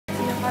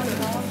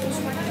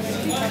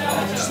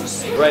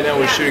Right now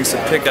we're shooting some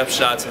pickup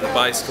shots of the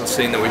bicycle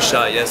scene that we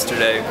shot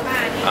yesterday.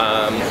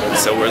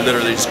 So we're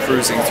literally just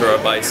cruising through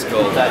our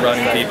bicycle,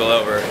 running people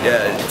over.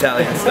 Yeah,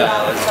 Italian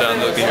style, as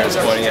John Luca here is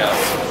pointing out.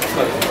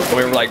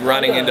 We're like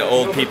running into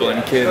old people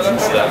and kids and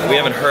stuff. We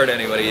haven't hurt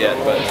anybody yet,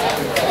 but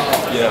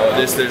you know,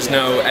 there's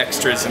no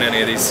extras in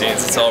any of these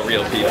scenes. It's all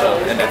real people,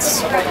 and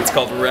it's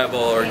called rebel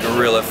or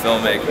guerrilla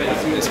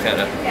filmmaking. It's kind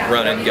of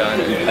run and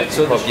gun. I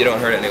hope you don't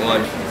hurt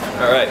anyone.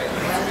 All right,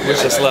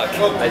 wish us luck.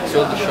 I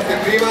told the shot.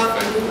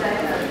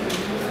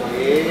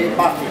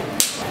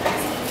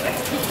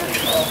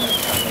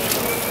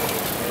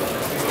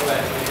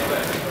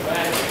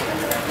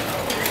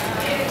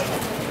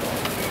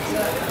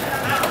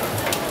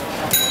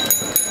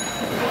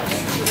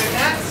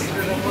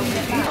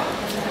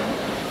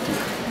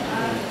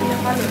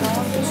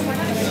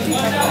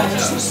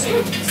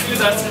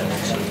 Scusate.